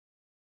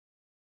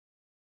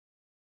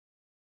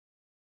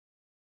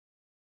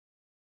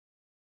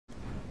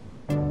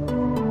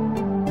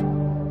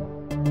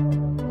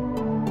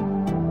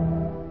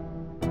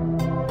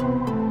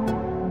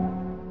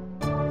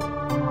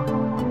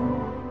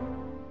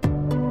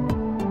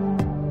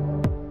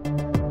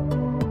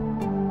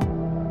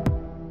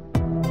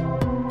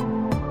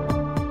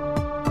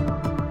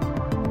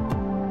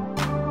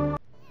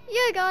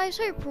guys,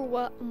 hope you're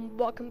well and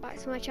welcome back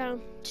to my channel.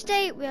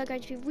 Today we are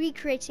going to be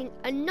recreating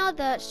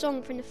another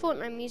song from the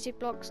Fortnite Music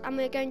Blocks, and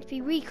we are going to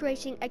be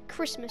recreating a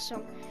Christmas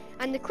song.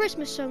 And the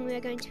Christmas song we are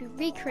going to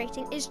be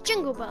recreating is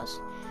Jingle Bells.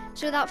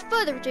 So without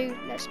further ado,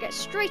 let's get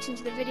straight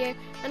into the video,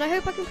 and I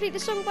hope I complete the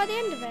song by the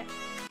end of it.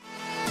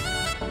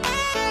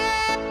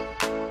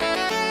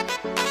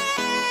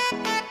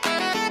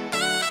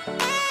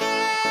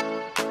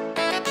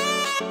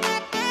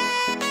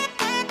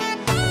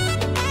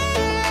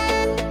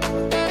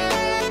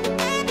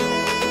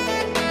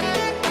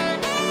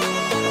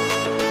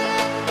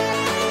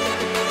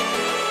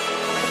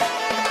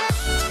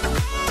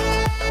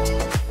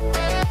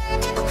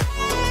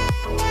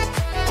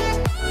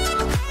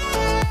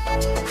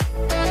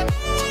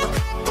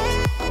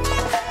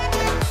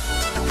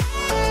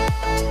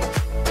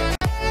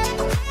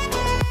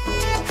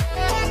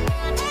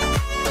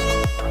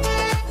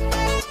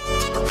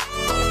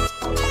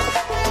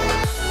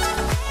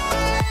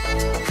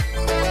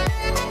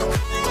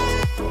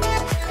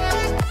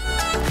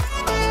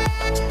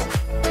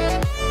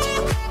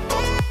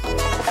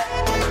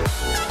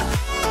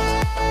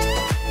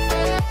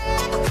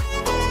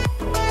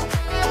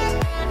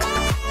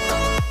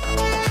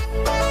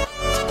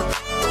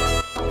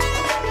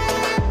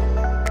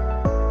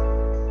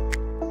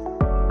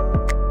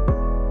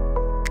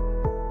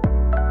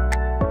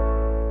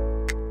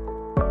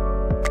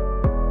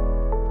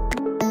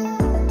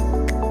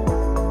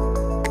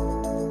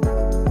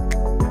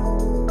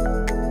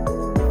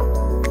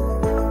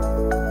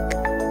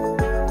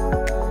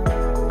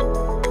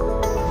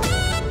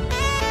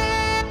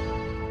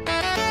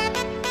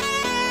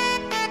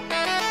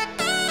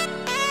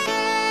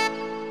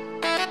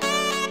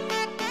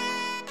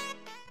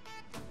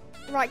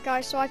 Right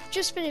guys, so I've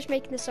just finished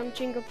making the song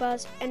Jingle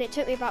Bells and it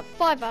took me about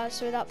 5 hours,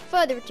 so without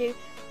further ado,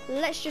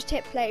 let's just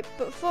hit play.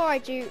 But before I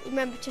do,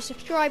 remember to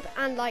subscribe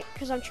and like,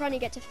 because I'm trying to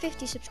get to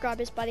 50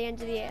 subscribers by the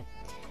end of the year.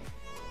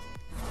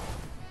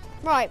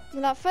 Right,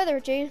 without further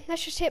ado,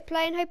 let's just hit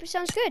play and hope it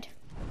sounds good.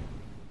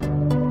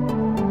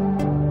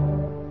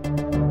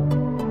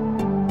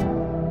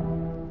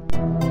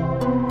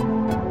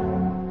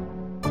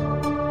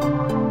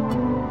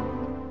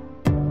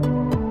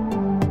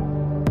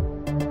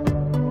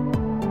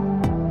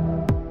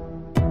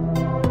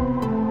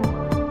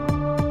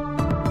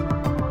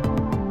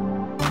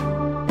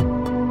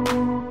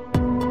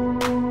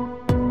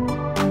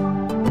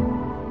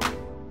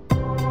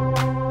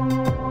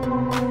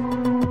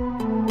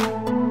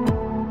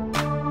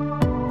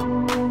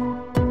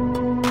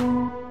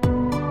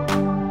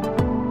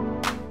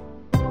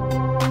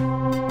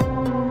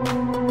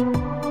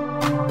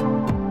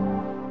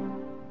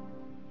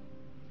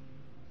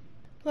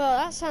 Well,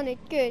 that sounded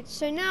good.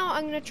 So now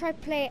I'm going to try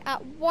play it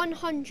at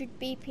 100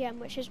 BPM,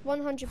 which is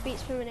 100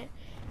 beats per minute.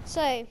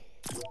 So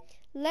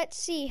let's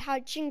see how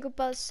Jingle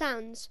Bells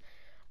sounds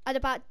at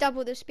about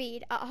double the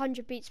speed at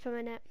 100 beats per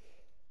minute.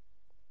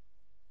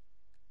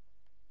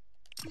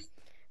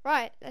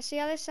 Right, let's see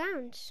how this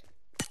sounds.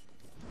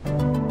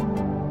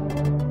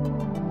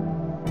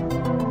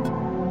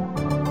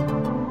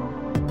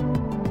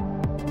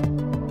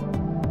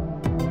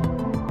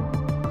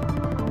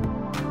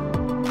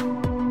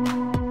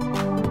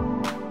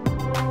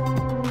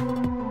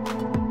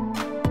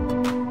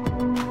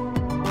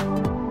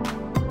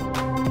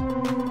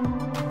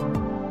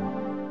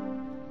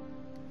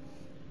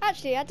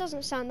 Actually, that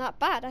doesn't sound that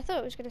bad. I thought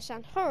it was going to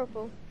sound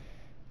horrible.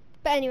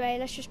 But anyway,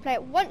 let's just play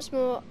it once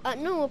more at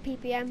normal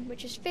BPM,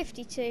 which is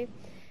 52.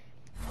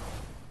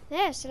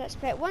 Yeah, so let's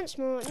play it once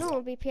more at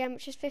normal BPM,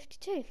 which is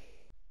 52.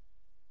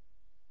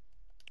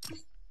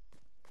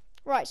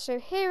 Right, so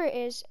here it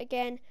is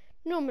again,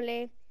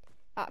 normally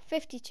at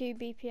 52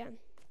 BPM.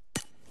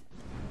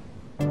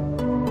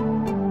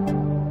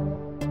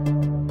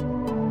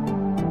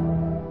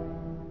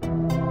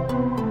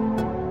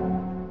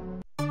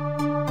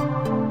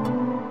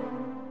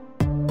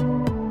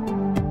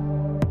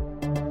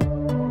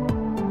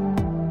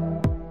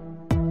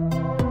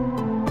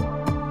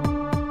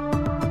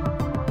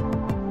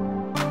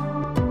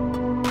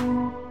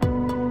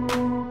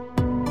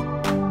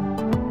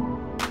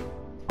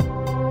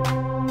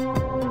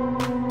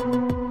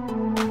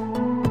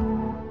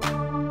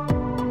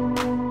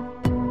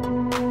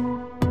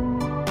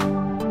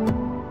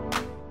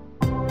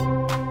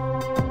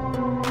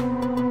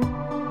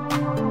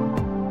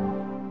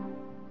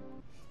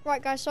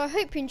 Right guys, so I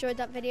hope you enjoyed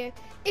that video.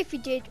 If you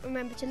did,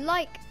 remember to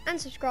like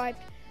and subscribe.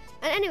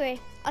 And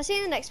anyway, I'll see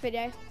you in the next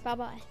video. Bye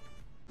bye.